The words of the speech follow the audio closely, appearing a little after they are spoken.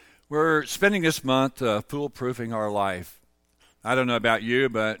We're spending this month foolproofing our life. I don't know about you,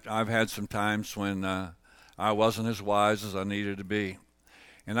 but I've had some times when I wasn't as wise as I needed to be.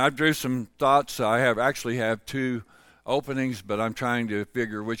 And I drew some thoughts. I have two openings, but I'm trying to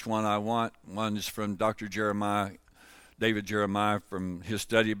figure which one I want. One is from Dr. David Jeremiah, from his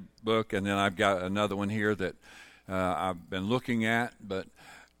study book, and then I've got another one here that I've been looking at. But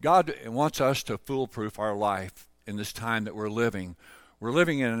God wants us to foolproof our life in this time that we're living. We're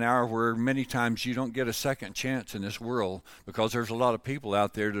living in an hour where many times you don't get a second chance in this world because there's a lot of people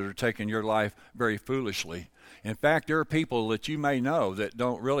out there that are taking your life very foolishly. In fact, there are people that you may know that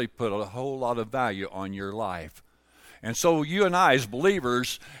don't really put a whole lot of value on your life. And so you and I, as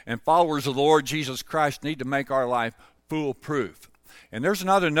believers and followers of the Lord Jesus Christ, need to make our life foolproof. And there's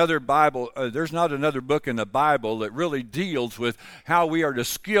not another book in the Bible that really deals with how we are to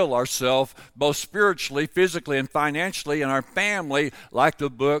skill ourselves both spiritually, physically, and financially in our family like the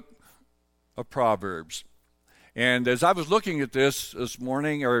book of Proverbs. And as I was looking at this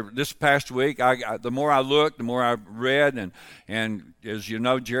morning or this past week, the more I looked, the more I read, and as you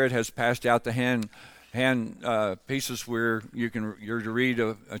know, Jared has passed out the hand pieces where you're to read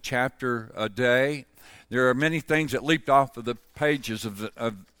a chapter a day. There are many things that leaped off of the pages of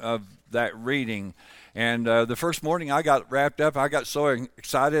that reading. And the first morning I got wrapped up. I got so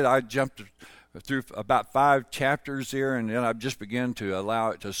excited I jumped through about 5 chapters here, and then I just began to allow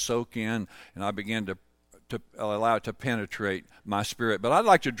it to soak in, and I began to allow it to penetrate my spirit. But I'd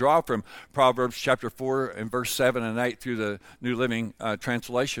like to draw from Proverbs chapter 4 and verse 7 and 8 through the New Living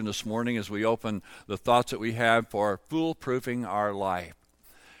Translation this morning as we open the thoughts that we have for foolproofing our life.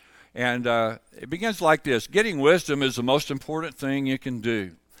 And it begins like this: getting wisdom is the most important thing you can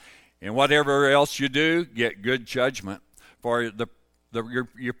do. And whatever else you do, get good judgment. For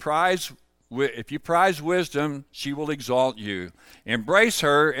your prize, if you prize wisdom, she will exalt you. Embrace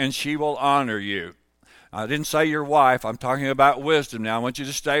her, and she will honor you. I didn't say your wife. I'm talking about wisdom now. I want you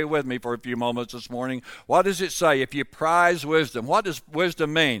to stay with me for a few moments this morning. What does it say? If you prize wisdom, what does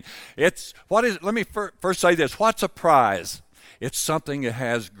wisdom mean? Let me first say this. What's a prize? It's something that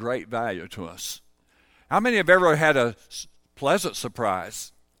has great value to us. How many have ever had a pleasant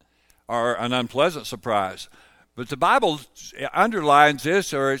surprise or an unpleasant surprise? But the Bible underlines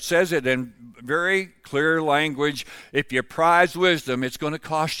this, or it says it in very clear language. If you prize wisdom, it's going to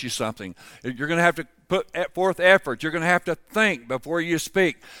cost you something. You're going to have to put forth effort. You're going to have to think before you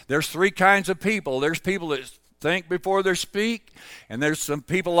speak. There's 3 kinds of people. There's people that think before they speak, and there's some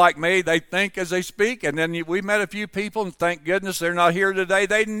people like me, they think as they speak, and then we met a few people, and thank goodness they're not here today.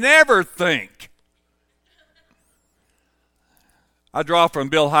 They never think. I draw from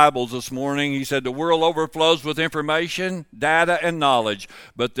Bill Hybels this morning. He said, the world overflows with information, data, and knowledge,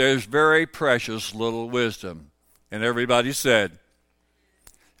 but there's very precious little wisdom. And everybody said,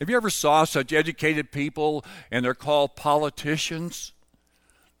 have you ever saw such educated people, and they're called politicians?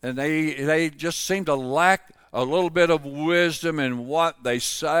 And they just seem to lack a little bit of wisdom in what they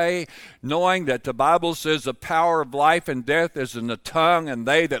say, knowing that the Bible says the power of life and death is in the tongue, and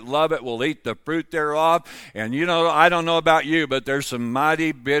they that love it will eat the fruit thereof. And you know, I don't know about you, but there's some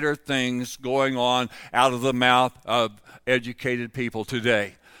mighty bitter things going on out of the mouth of educated people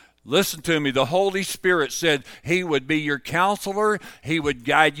today. Listen to me. The Holy Spirit said He would be your counselor. He would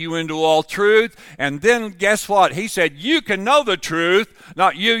guide you into all truth. And then guess what? He said you can know the truth.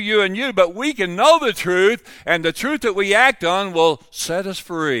 Not you, and you, but we can know the truth. And the truth that we act on will set us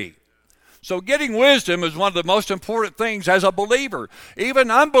free. So getting wisdom is one of the most important things as a believer.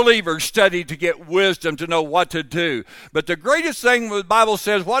 Even unbelievers study to get wisdom, to know what to do. But the greatest thing the Bible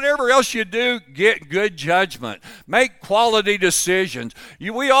says, whatever else you do, get good judgment. Make quality decisions.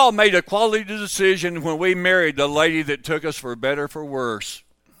 We all made a quality decision when we married the lady that took us for better, for worse.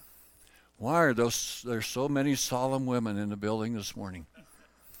 Why are there's so many solemn women in the building this morning?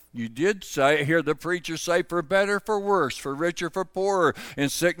 You did hear the preacher say, for better, for worse, for richer, for poorer, in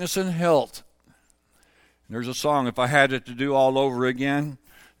sickness and health. And there's a song, if I had it to do all over again,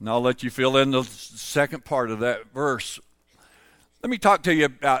 and I'll let you fill in the second part of that verse. Let me talk to you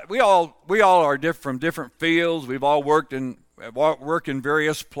about, we all are from different fields. We've all work in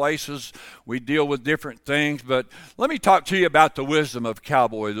various places. We deal with different things. But let me talk to you about the wisdom of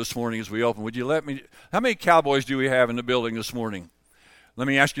cowboy this morning as we open. Would you let me? How many cowboys do we have in the building this morning? Let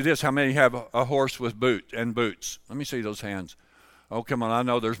me ask you this. How many have a horse with boots? Let me see those hands. Oh, come on. I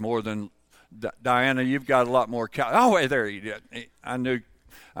know there's more than Diana. You've got a lot more Oh, wait, there you did. I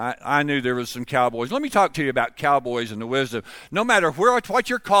knew there was some cowboys. Let me talk to you about cowboys and the wisdom. No matter what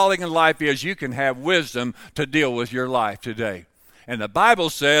your calling in life is, you can have wisdom to deal with your life today. And the Bible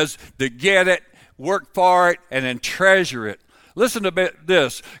says to get it, work for it, and then treasure it. Listen to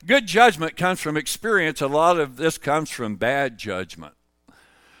this. Good judgment comes from experience. A lot of this comes from bad judgment.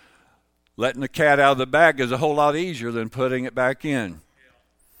 Letting the cat out of the bag is a whole lot easier than putting it back in.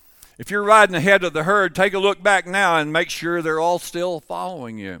 If you're riding ahead of the herd, take a look back now and make sure they're all still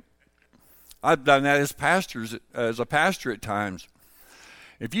following you. I've done that as a pastor at times.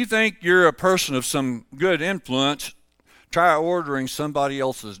 If you think you're a person of some good influence, try ordering somebody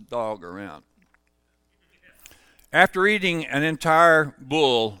else's dog around. After eating an entire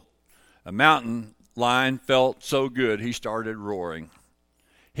bull, a mountain lion felt so good he started roaring.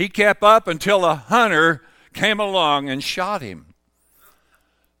 He kept up until a hunter came along and shot him.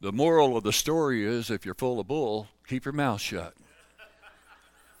 The moral of the story is, if you're full of bull, keep your mouth shut.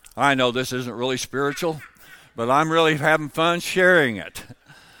 I know this isn't really spiritual, but I'm really having fun sharing it.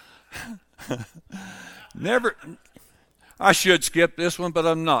 I should skip this one, but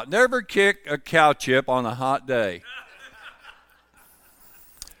I'm not. Never kick a cow chip on a hot day.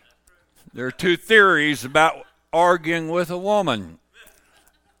 There are two theories about arguing with a woman.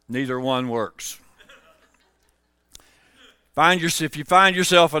 Neither one works. If you find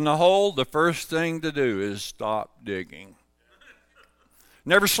yourself in the hole, the first thing to do is stop digging.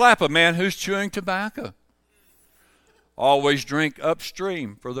 Never slap a man who's chewing tobacco. Always drink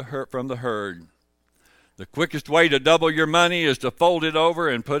upstream from the herd. The quickest way to double your money is to fold it over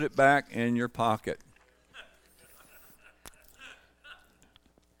and put it back in your pocket.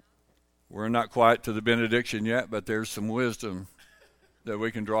 We're not quite to the benediction yet, but there's some wisdom that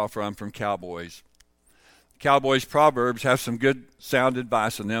we can draw from cowboys. Cowboys' proverbs have some good sound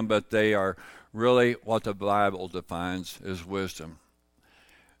advice in them, but they are really what the Bible defines as wisdom.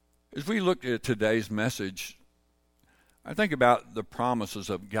 As we look at today's message, I think about the promises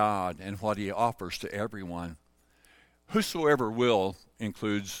of God and what he offers to everyone. Whosoever will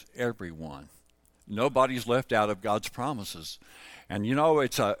includes everyone. Nobody's left out of God's promises. And you know,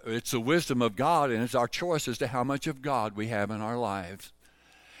 it's a wisdom of God, and it's our choice as to how much of God we have in our lives.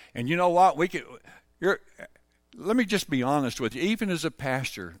 And you know what? Let me just be honest with you. Even as a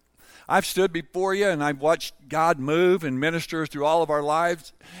pastor, I've stood before you and I've watched God move and minister through all of our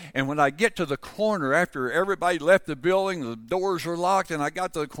lives. And when I get to the corner after everybody left the building, the doors were locked, and I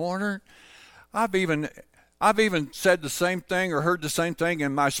got to the corner, I've even said the same thing or heard the same thing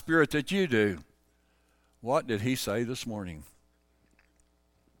in my spirit that you do. What did he say this morning?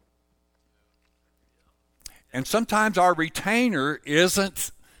 And sometimes our retainer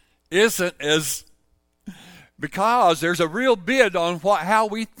isn't as, because there's a real bid on how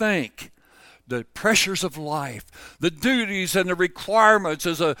we think. The pressures of life, the duties and the requirements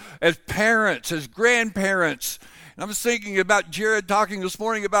as parents, as grandparents. And I was thinking about Jared talking this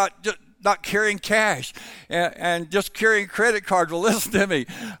morning about just not carrying cash and just carrying credit cards. Well, listen to me.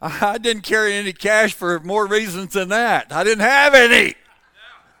 I didn't carry any cash for more reasons than that. I didn't have any.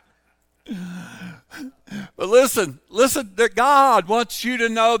 But listen, that God wants you to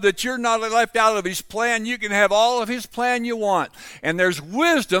know that you're not left out of his plan. You can have all of his plan you want. And there's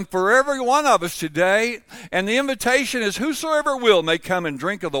wisdom for every one of us today. And the invitation is, whosoever will may come and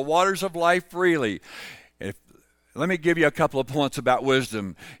drink of the waters of life freely. Let me give you a couple of points about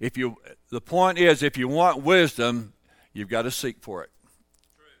wisdom. The point is, if you want wisdom, you've got to seek for it.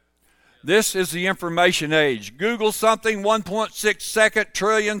 This is the information age. Google something, 1.6 second,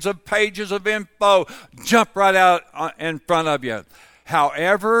 trillions of pages of info jump right out in front of you.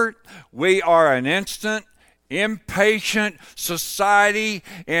 However, we are an instant, impatient society,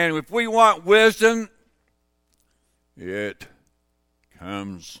 and if we want wisdom, it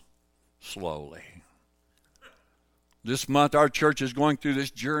comes slowly. This month, our church is going through this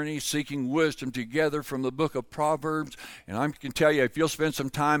journey, seeking wisdom together from the book of Proverbs. And I can tell you, if you'll spend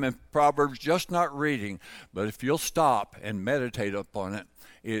some time in Proverbs, just not reading, but if you'll stop and meditate upon it,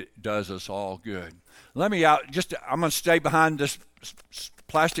 it does us all good. I'm going to stay behind this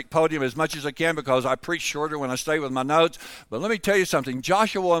plastic podium as much as I can because I preach shorter when I stay with my notes. But let me tell you something.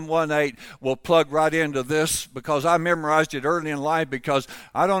 Joshua 1:8 will plug right into this because I memorized it early in life, because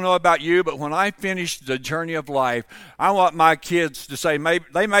I don't know about you, but when I finish the journey of life, I want my kids to say,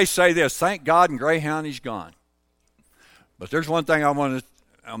 they may say this, thank God and Greyhound, he's gone. But there's one thing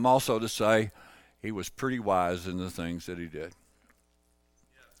I'm also to say, he was pretty wise in the things that he did.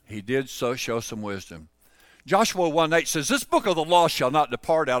 He did so show some wisdom. Joshua 1:8 says, this book of the law shall not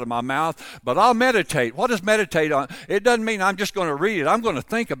depart out of my mouth, but I'll meditate. What does meditate on? It doesn't mean I'm just going to read it. I'm going to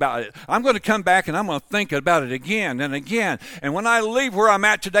think about it. I'm going to come back and I'm going to think about it again and again. And when I leave where I'm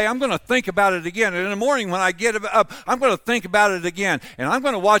at today, I'm going to think about it again. And in the morning when I get up, I'm going to think about it again. And I'm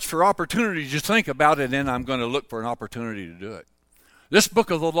going to watch for opportunities to think about it, and I'm going to look for an opportunity to do it. This book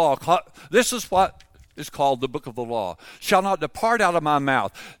of the law, this is what is called the book of the law. Shall not depart out of my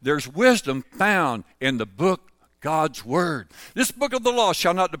mouth. There's wisdom found in the book, God's word. This book of the law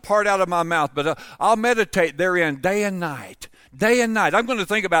shall not depart out of my mouth, but I'll meditate therein day and night. Day and night. I'm going to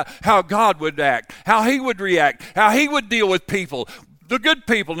think about how God would act, how he would react, how he would deal with people, the good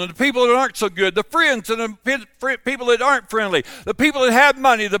people and the people that aren't so good, the friends and the people that aren't friendly, the people that have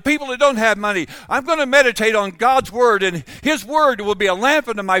money, the people that don't have money. I'm going to meditate on God's word, and his word will be a lamp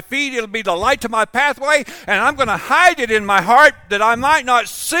unto my feet. It'll be the light to my pathway, and I'm going to hide it in my heart that I might not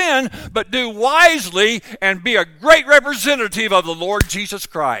sin, but do wisely and be a great representative of the Lord Jesus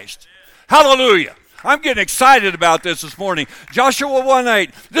Christ. Hallelujah. I'm getting excited about this morning. Joshua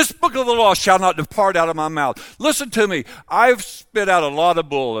 1:8, this book of the law shall not depart out of my mouth. Listen to me. I've spit out a lot of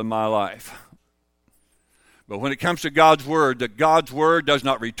bull in my life. But when it comes to God's word, that God's word does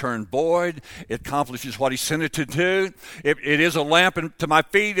not return void. It accomplishes what he sent it to do. It is a lamp to my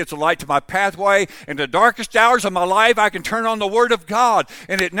feet. It's a light to my pathway. In the darkest hours of my life, I can turn on the word of God.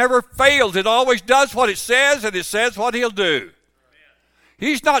 And it never fails. It always does what it says, and it says what he'll do.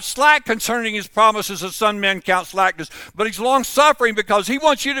 He's not slack concerning his promises, as some men count slackness, but he's long-suffering because he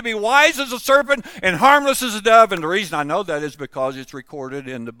wants you to be wise as a serpent and harmless as a dove. And the reason I know that is because it's recorded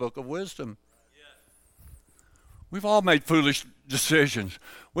in the book of wisdom. We've all made foolish decisions.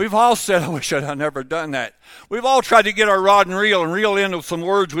 We've all said, I wish I'd never done that. We've all tried to get our rod and reel into some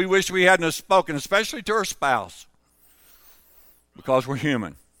words we wish we hadn't have spoken, especially to our spouse, because we're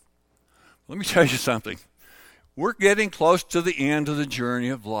human. Let me tell you something. We're getting close to the end of the journey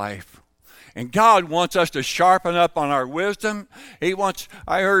of life. And God wants us to sharpen up on our wisdom.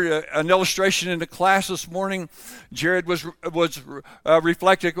 I heard an illustration in the class this morning. Jared was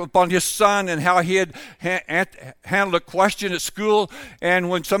reflecting upon his son and how he had handled a question at school. And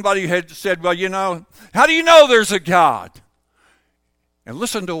when somebody had said, well, how do you know there's a God? And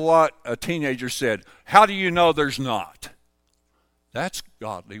listen to what a teenager said. How do you know there's not? That's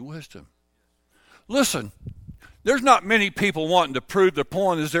godly wisdom. Listen. There's not many people wanting to prove their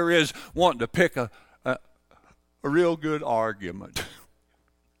point as there is wanting to pick a real good argument.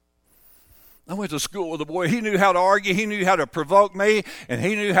 I went to school with a boy. He knew how to argue. He knew how to provoke me, and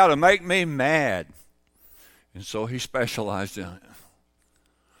he knew how to make me mad. And so he specialized in it.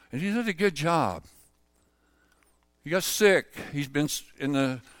 And he did a good job. He got sick. He's been in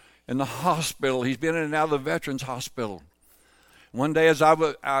the hospital. He's been in and out of the Veterans Hospital. One day as I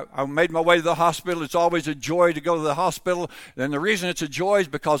made my way to the hospital, it's always a joy to go to the hospital. And the reason it's a joy is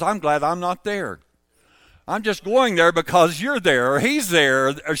because I'm glad I'm not there. I'm just going there because you're there, or he's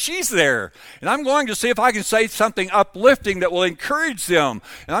there, or she's there. And I'm going to see if I can say something uplifting that will encourage them.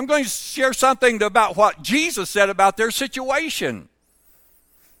 And I'm going to share something about what Jesus said about their situation.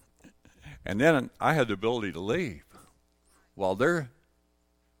 And then I had the ability to leave while they're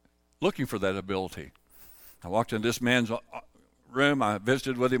looking for that ability. I walked in this man's room. I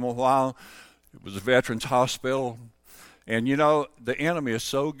visited with him a while. It was a veterans hospital. And the enemy is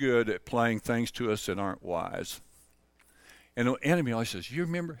so good at playing things to us that aren't wise. And the enemy always says, you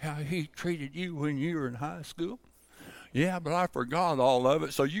remember how he treated you when you were in high school? Yeah, but I forgot all of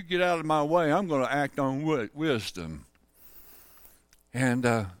it. So you get out of my way. I'm going to act on wisdom.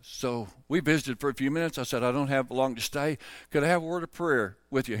 And so we visited for a few minutes. I said, I don't have long to stay. Could I have a word of prayer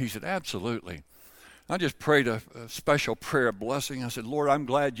with you? He said, absolutely. I just prayed a special prayer of blessing. I said, Lord, I'm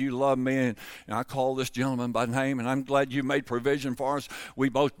glad you love me, and I call this gentleman by name, and I'm glad you made provision for us. We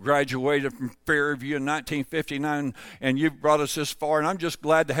both graduated from Fairview in 1959, and you've brought us this far, and I'm just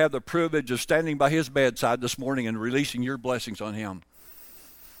glad to have the privilege of standing by his bedside this morning and releasing your blessings on him.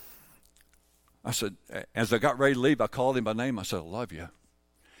 I said, as I got ready to leave, I called him by name. I said, I love you.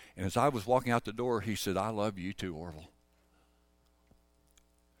 And as I was walking out the door, he said, I love you too, Orville.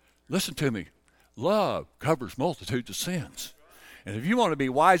 Listen to me. Love covers multitudes of sins. And if you want to be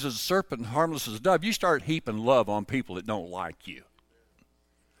wise as a serpent and harmless as a dove, you start heaping love on people that don't like you.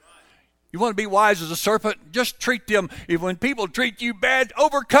 You want to be wise as a serpent? Just treat them. When people treat you bad,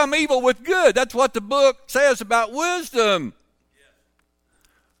 overcome evil with good. That's what the book says about wisdom.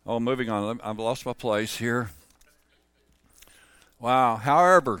 Oh, moving on. I've lost my place here. Wow.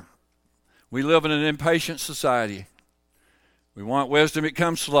 However, we live in an impatient society. We want wisdom. It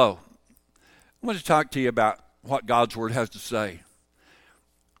comes slow. I want to talk to you about what God's Word has to say.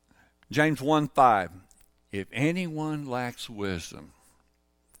 James 1:5. If anyone lacks wisdom,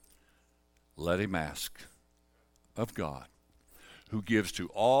 let him ask of God, who gives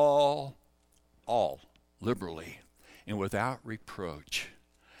to all liberally and without reproach,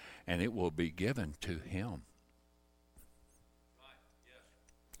 and it will be given to him.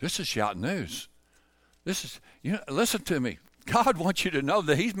 This is shout news. This is, listen to me. God wants you to know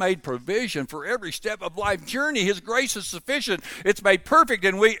that He's made provision for every step of life's journey. His grace is sufficient. It's made perfect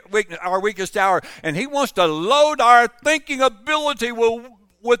in our weakest hour. And He wants to load our thinking ability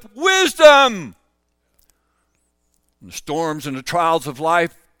with wisdom. When the storms and the trials of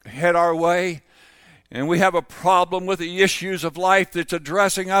life head our way, and we have a problem with the issues of life that's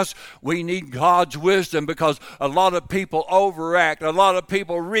addressing us, we need God's wisdom, because a lot of people overact, a lot of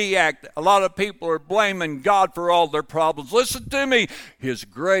people react, a lot of people are blaming God for all their problems. Listen to me. His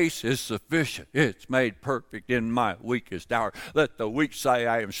grace is sufficient. It's made perfect in my weakest hour. Let the weak say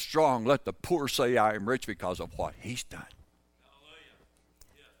I am strong. Let the poor say I am rich because of what He's done.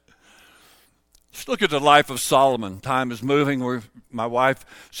 Let's look at the life of Solomon. Time is moving. My wife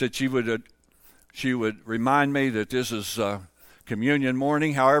said she would remind me that this is communion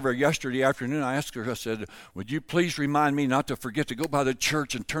morning. However, yesterday afternoon I asked her, I said, would you please remind me not to forget to go by the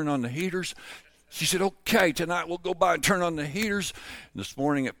church and turn on the heaters? She said, okay, tonight we'll go by and turn on the heaters. And this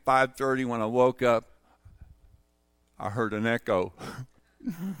morning at 5:30 when I woke up, I heard an echo.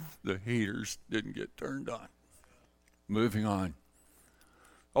 The heaters didn't get turned on. Moving on.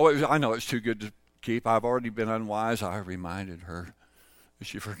 I know it's too good to keep. I've already been unwise. I reminded her.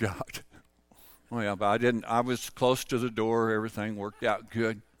 She forgot. Well, yeah, but I didn't. I was close to the door. Everything worked out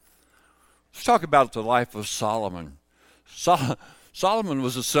good. Let's talk about the life of Solomon. Solomon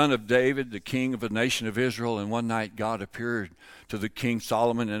was the son of David, the king of the nation of Israel, and one night God appeared to the king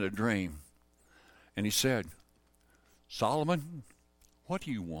Solomon in a dream. And He said, Solomon, what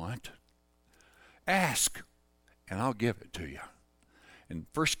do you want? Ask, and I'll give it to you. In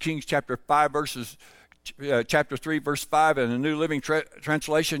 1 Kings chapter 3, verse 5, in the New Living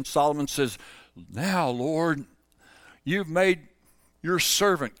Translation, Solomon says, now, Lord, you've made your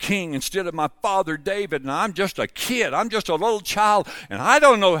servant king instead of my father David, and I'm just a kid. I'm just a little child, and I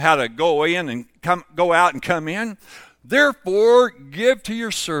don't know how to go in and go out and come in. Therefore, give to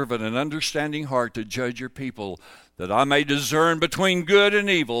your servant an understanding heart to judge your people, that I may discern between good and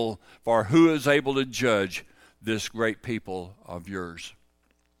evil, for who is able to judge this great people of yours?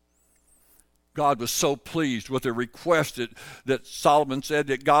 God was so pleased with the request that Solomon said,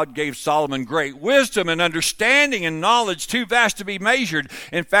 that God gave Solomon great wisdom and understanding and knowledge too vast to be measured.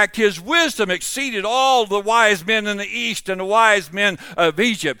 In fact, his wisdom exceeded all the wise men in the East and the wise men of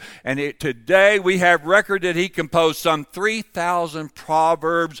Egypt. And today we have record that he composed some 3,000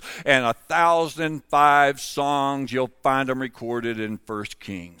 proverbs and 1,005 songs. You'll find them recorded in 1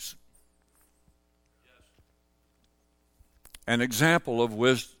 Kings. An example of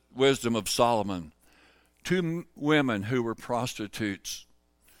wisdom of Solomon. Two women who were prostitutes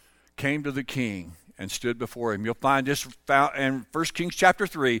came to the king and stood before him. You'll find this in 1 Kings chapter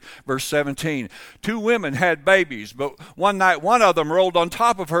 3, verse 17. Two women had babies, but one night one of them rolled on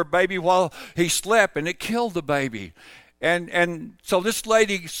top of her baby while he slept, and it killed the baby. And so this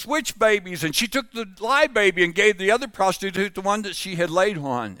lady switched babies, and she took the live baby and gave the other prostitute the one that she had laid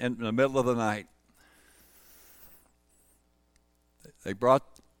on in the middle of the night. They brought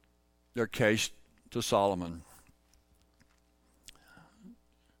their case to Solomon.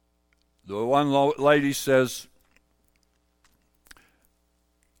 The one lady says,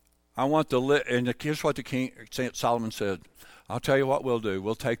 I want to and here's what the king, Solomon said, I'll tell you what we'll do.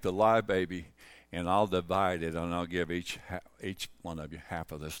 We'll take the live baby and I'll divide it, and I'll give each one of you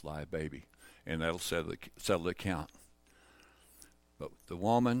half of this live baby, and that'll settle the account. But the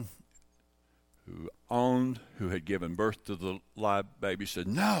woman who had given birth to the live baby said,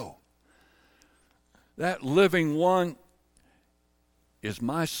 no. That living one is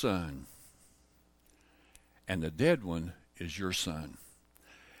my son, and the dead one is your son.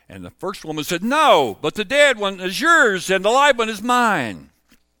 And the first woman said, no, but the dead one is yours, and the live one is mine.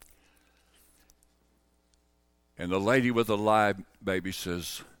 And the lady with the live baby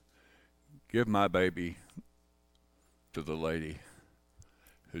says, give my baby to the lady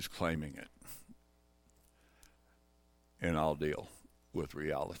who's claiming it, and I'll deal with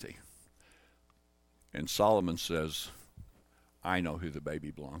reality. And Solomon says, I know who the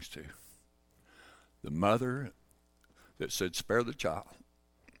baby belongs to. The mother that said, spare the child.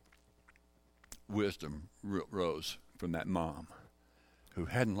 Wisdom rose from that mom who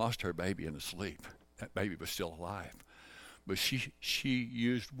hadn't lost her baby in a sleep. That baby was still alive. But she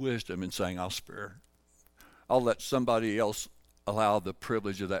used wisdom in saying, I'll let somebody else allow the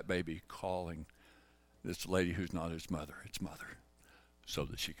privilege of that baby calling this lady who's not its mother, so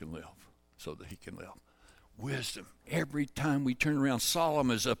that she can live. So that he can live. wisdom. Every time we turn around,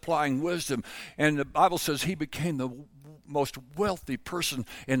 Solomon is applying wisdom. And the Bible says he became the most wealthy person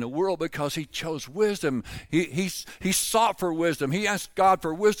in the world because he chose wisdom. He sought for wisdom. He asked God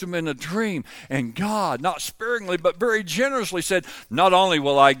for wisdom in a dream. And God, not sparingly, but very generously said, not only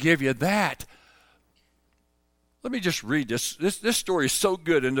will I give you that. Let me just read this. This story is so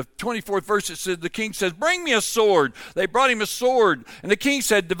good. In the 24th verse, it says, the king says, bring me a sword. They brought him a sword. And the king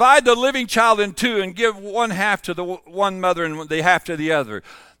said, divide the living child in two and give one half to the one mother and the half to the other.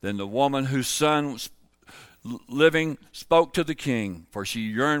 Then the woman whose son was living spoke to the king, for she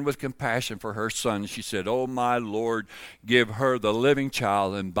yearned with compassion for her son. She said, oh, my Lord, give her the living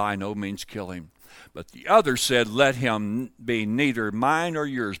child and by no means kill him. But the other said, let him be neither mine nor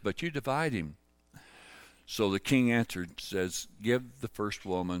yours, but you divide him. So the king answered, says, give the first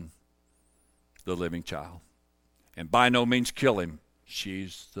woman the living child, and by no means kill him.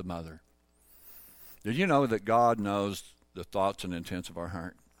 She's the mother. Did you know that God knows the thoughts and intents of our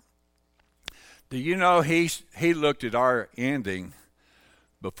heart? Do you know he looked at our ending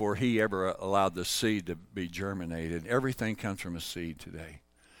before he ever allowed the seed to be germinated? Everything comes from a seed today.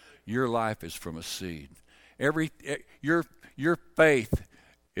 Your life is from a seed. Your faith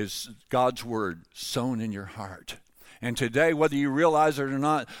is God's word sown in your heart. And today, whether you realize it or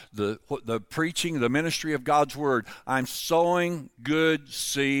not, the preaching, the ministry of God's word, I'm sowing good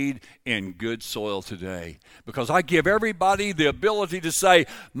seed in good soil today. Because I give everybody the ability to say,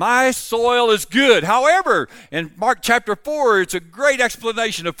 my soil is good. However, in Mark chapter 4, it's a great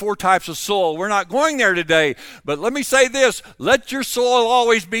explanation of 4 types of soil. We're not going there today. But let me say this, let your soil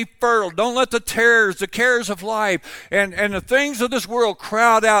always be fertile. Don't let the cares of life, and the things of this world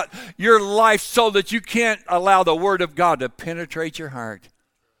crowd out your life so that you can't allow the word of God to penetrate your heart.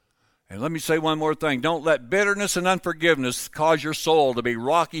 And let me say one more thing. Don't let bitterness and unforgiveness cause your soul to be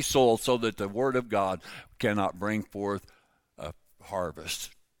rocky soil so that the word of God cannot bring forth a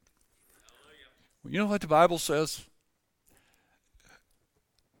harvest. You know what the Bible says?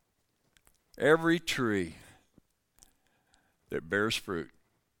 Every tree that bears fruit.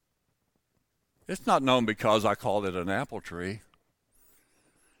 It's not known because I called it an apple tree.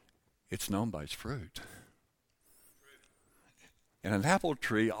 It's known by its fruit. And an apple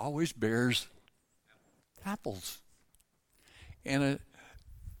tree always bears apples. And a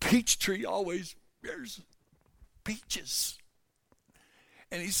peach tree always bears peaches.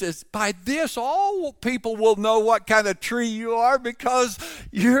 And he says, by this all people will know what kind of tree you are because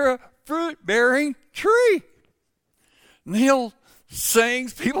you're a fruit-bearing tree. Neil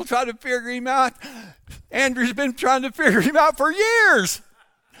sings. People try to figure him out. Andrew's been trying to figure him out for years.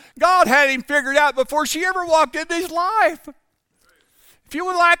 God had him figured out before she ever walked into his life. If you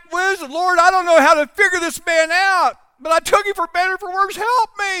would lack wisdom, Lord, I don't know how to figure this man out, but I took him for better, for worse, help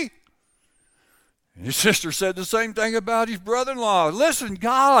me. And his sister said the same thing about his brother-in-law. Listen,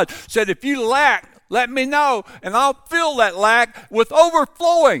 God said, if you lack, let me know, and I'll fill that lack with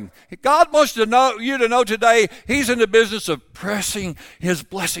overflowing. God wants you to know today, he's in the business of pressing his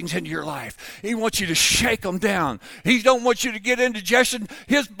blessings into your life. He wants you to shake them down. He don't want you to get indigestion.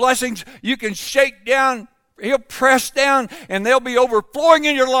 His blessings you can shake down. He'll press down and they'll be overflowing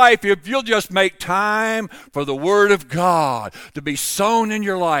in your life if you'll just make time for the Word of God to be sown in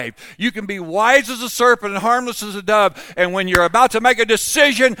your life. You can be wise as a serpent and harmless as a dove. And when you're about to make a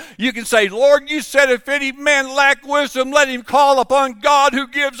decision, you can say, Lord, you said if any man lack wisdom, let him call upon God who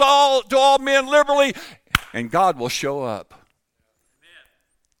gives to all men liberally, and God will show up.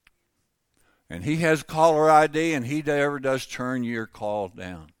 And he has caller ID, and he never does turn your call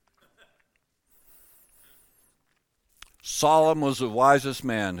down. Solomon was the wisest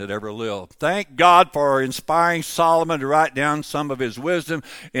man that ever lived. Thank God for inspiring Solomon to write down some of his wisdom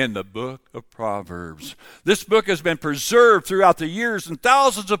in the book of Proverbs. This book has been preserved throughout the years, and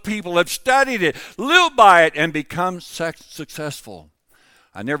thousands of people have studied it, lived by it, and become successful.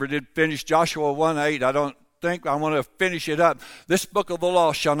 I never did finish Joshua 1:8. I don't think I want to finish it up. This book of the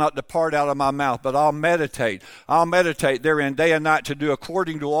law shall not depart out of my mouth, but I'll meditate therein day and night to do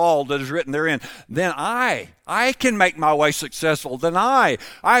according to all that is written therein. Then I can make my way successful. Then I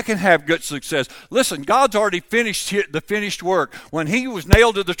can have good success. Listen, God's already finished the finished work. When he was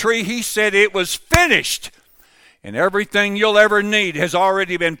nailed to the tree, he said it was finished. And everything you'll ever need has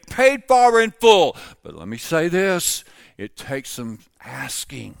already been paid for in full. But let me say this, it takes some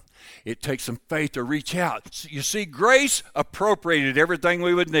asking. It takes some faith to reach out. You see, grace appropriated everything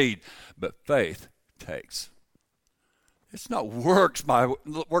we would need, but faith takes. It's not works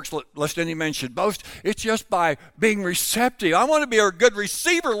lest any man should boast. It's just by being receptive. I want to be a good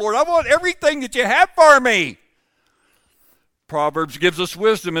receiver, Lord. I want everything that you have for me. Proverbs gives us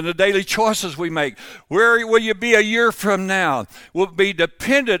wisdom in the daily choices we make. Where will you be a year from now will be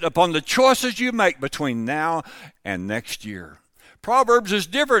dependent upon the choices you make between now and next year. Proverbs is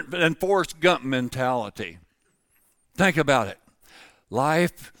different than Forrest Gump mentality. Think about it.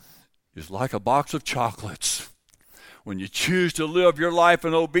 Life is like a box of chocolates. When you choose to live your life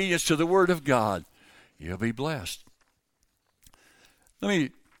in obedience to the Word of God, you'll be blessed. Let me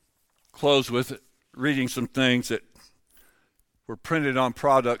close with reading some things that were printed on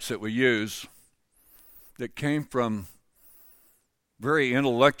products that we use that came from very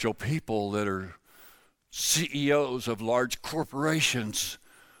intellectual people that are CEOs of large corporations.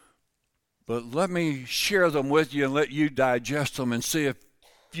 But let me share them with you and let you digest them and see if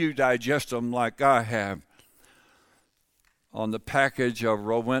you digest them like I have. On the package of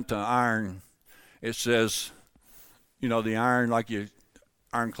Rowenta iron, it says, you know, the iron like you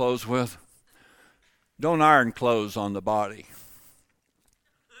iron clothes with. Don't iron clothes on the body.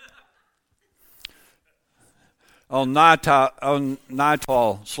 On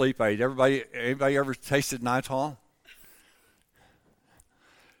Nytol sleep aid. Anybody ever tasted Nytol?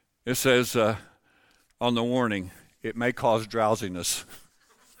 It says on the warning, it may cause drowsiness.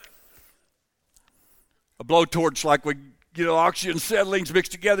 A blowtorch, like we oxygen settlings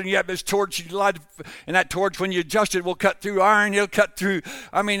mixed together, and you have this torch, you light, and that torch, when you adjust it, will cut through iron. It'll cut through.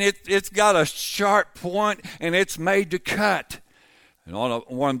 I mean, it's got a sharp point, and it's made to cut. And on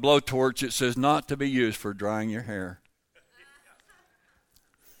one blowtorch, it says not to be used for drying your hair.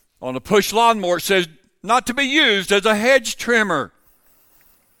 On a push lawnmower, it says not to be used as a hedge trimmer.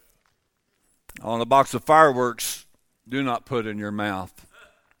 On a box of fireworks, do not put in your mouth.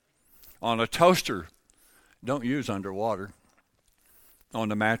 On a toaster, don't use underwater. On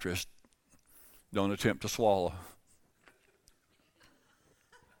the mattress, don't attempt to swallow.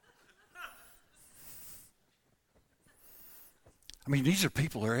 I mean, these are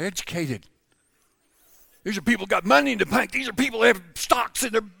people who are educated. These are people who got money in the bank. These are people who have stocks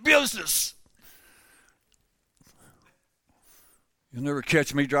in their business. You'll never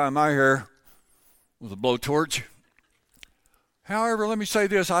catch me drying my hair with a blowtorch. However, let me say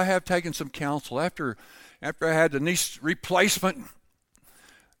this. I have taken some counsel. After I had the knee replacement,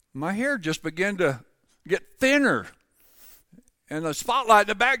 my hair just began to get thinner. And the spotlight in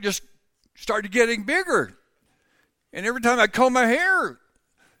the back just started getting bigger. And every time I comb my hair,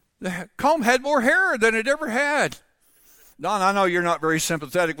 the comb had more hair than it ever had. Don, I know you're not very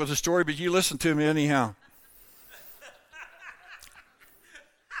sympathetic with the story, but you listen to me anyhow.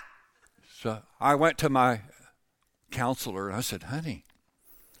 So I went to my counselor and I said, honey,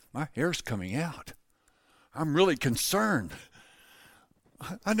 my hair's coming out. I'm really concerned.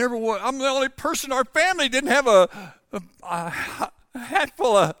 I'm the only person in our family didn't have a hat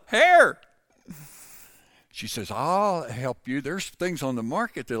full of hair. She says, I'll help you. There's things on the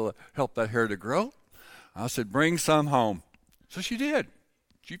market that'll help that hair to grow. I said, bring some home. So she did.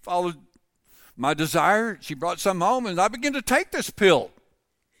 She followed my desire. She brought some home, and I began to take this pill.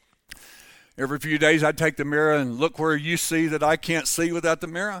 Every few days, I'd take the mirror and look where you see that I can't see without the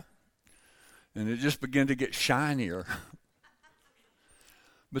mirror. And it just began to get shinier.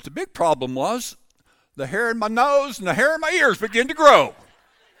 But the big problem was the hair in my nose and the hair in my ears began to grow.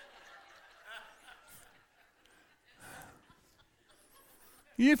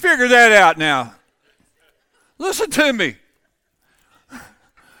 You figure that out now. Listen to me.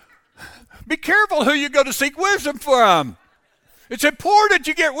 Be careful who you go to seek wisdom from. It's important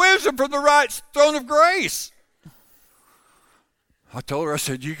you get wisdom from the right throne of grace. I told her, I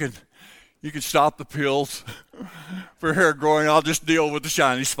said, you can stop the pills for hair growing. I'll just deal with the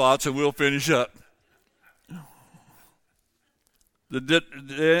shiny spots and we'll finish up.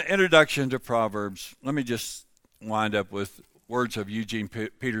 The introduction to Proverbs. Let me just wind up with words of Eugene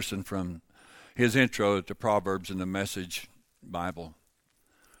Peterson from his intro to Proverbs in the Message Bible.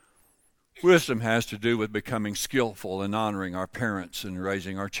 Wisdom has to do with becoming skillful in honoring our parents and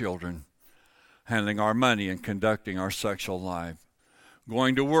raising our children, handling our money and conducting our sexual life,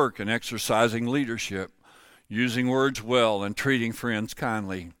 going to work and exercising leadership, using words well and treating friends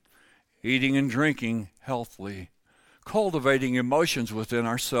kindly, eating and drinking healthily, cultivating emotions within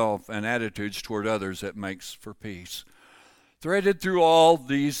ourselves and attitudes toward others that makes for peace. Threaded through all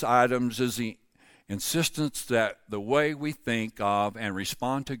these items is the insistence that the way we think of and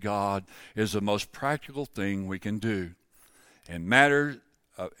respond to God is the most practical thing we can do. In matters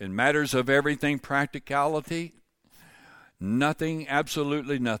of everything practicality, nothing,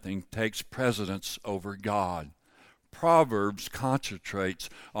 absolutely nothing, takes precedence over God. Proverbs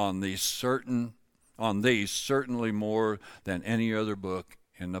concentrates on these certainly more than any other book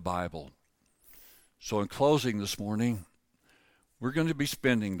in the Bible. So in closing this morning, We're going to be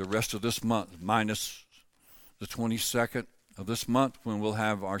spending the rest of this month, minus the 22nd of this month when we'll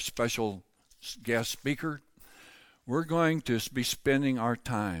have our special guest speaker. We're going to be spending our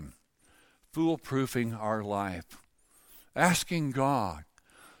time foolproofing our life, asking God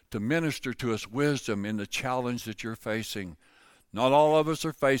to minister to us wisdom in the challenge that you're facing. Not all of us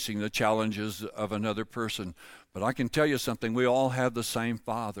are facing the challenges of another person, but I can tell you something, we all have the same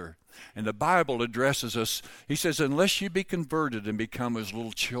Father. And the Bible addresses us. He says, unless you be converted and become as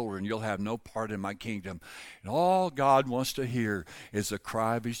little children, you'll have no part in my kingdom. And all God wants to hear is the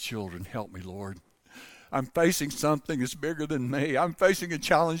cry of his children, help me, Lord. I'm facing something that's bigger than me. I'm facing a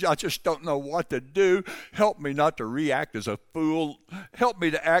challenge. I just don't know what to do. Help me not to react as a fool. Help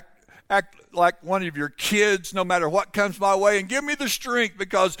me to act like one of your kids no matter what comes my way, and give me the strength,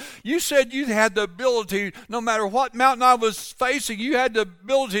 because you said you had the ability, no matter what mountain I was facing, you had the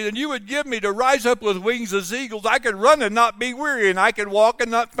ability and you would give me to rise up with wings as eagles. I could run and not be weary, and I could walk and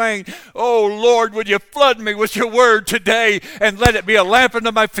not faint. Oh Lord, would you flood me with your word today and let it be a lamp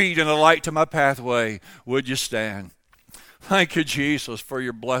unto my feet and a light to my pathway. Would you stand? Thank you, Jesus, for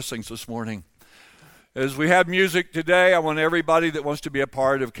your blessings this morning. As we have music today, I want everybody that wants to be a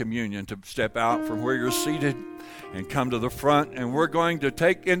part of communion to step out from where you're seated and come to the front. And we're going to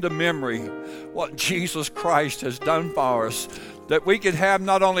take into memory what Jesus Christ has done for us, that we could have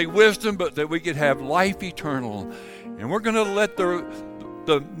not only wisdom, but that we could have life eternal. And we're going to let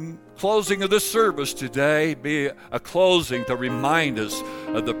the closing of this service today be a closing to remind us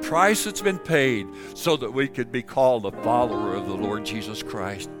of the price that's been paid so that we could be called a follower of the Lord Jesus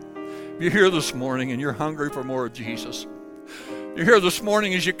Christ. You're here this morning and you're hungry for more of Jesus. You're here this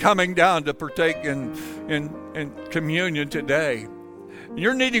morning as you're coming down to partake in communion today. And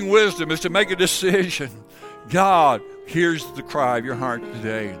you're needing wisdom as to make a decision. God hears the cry of your heart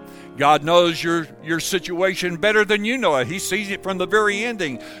today. God knows your situation better than you know it. He sees it from the very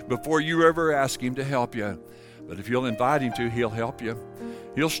ending before you ever ask him to help you. But if you'll invite him to, he'll help you.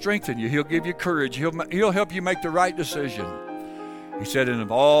 He'll strengthen you. He'll give you courage. He'll help you make the right decision. He said, and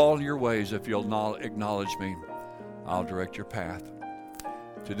of all your ways, if you'll acknowledge me, I'll direct your path.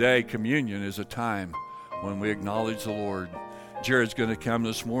 Today, communion is a time when we acknowledge the Lord. Jared's going to come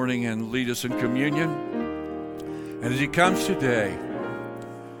this morning and lead us in communion. And as he comes today,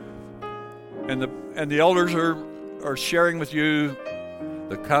 and the elders are sharing with you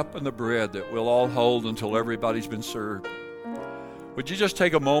the cup and the bread that we'll all hold until everybody's been served. Would you just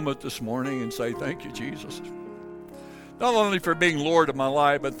take a moment this morning and say, thank you, Jesus. Not only for being Lord of my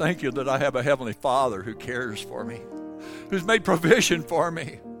life, but thank you that I have a Heavenly Father who cares for me, who's made provision for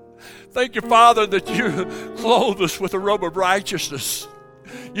me. Thank you, Father, that you clothe us with a robe of righteousness.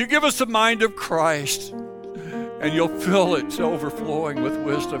 You give us the mind of Christ, and you'll fill it to overflowing with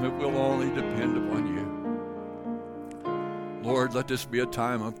wisdom if we'll only depend upon you. Lord, let this be a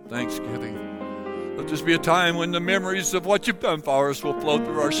time of thanksgiving. Let this be a time when the memories of what you've done for us will flow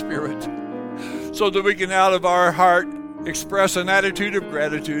through our spirit, so that we can, out of our heart, express an attitude of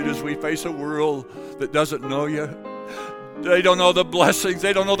gratitude as we face a world that doesn't know you. They don't know the blessings.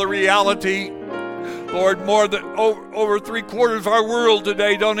 They don't know the reality. Lord, more than over 3/4 of our world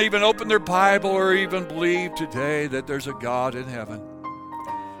today don't even open their Bible or even believe today that there's a God in heaven.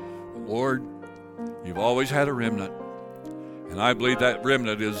 Lord, you've always had a remnant. And I believe that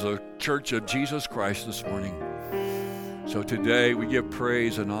remnant is the church of Jesus Christ this morning. So today we give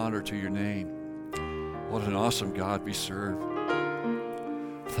praise and honor to your name. What an awesome God we serve.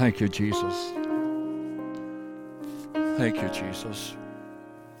 Thank you, Jesus. Thank you, Jesus.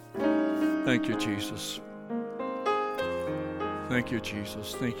 Thank you, Jesus. Thank you,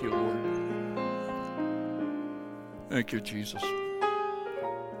 Jesus. Thank you, Lord. Thank you, Jesus.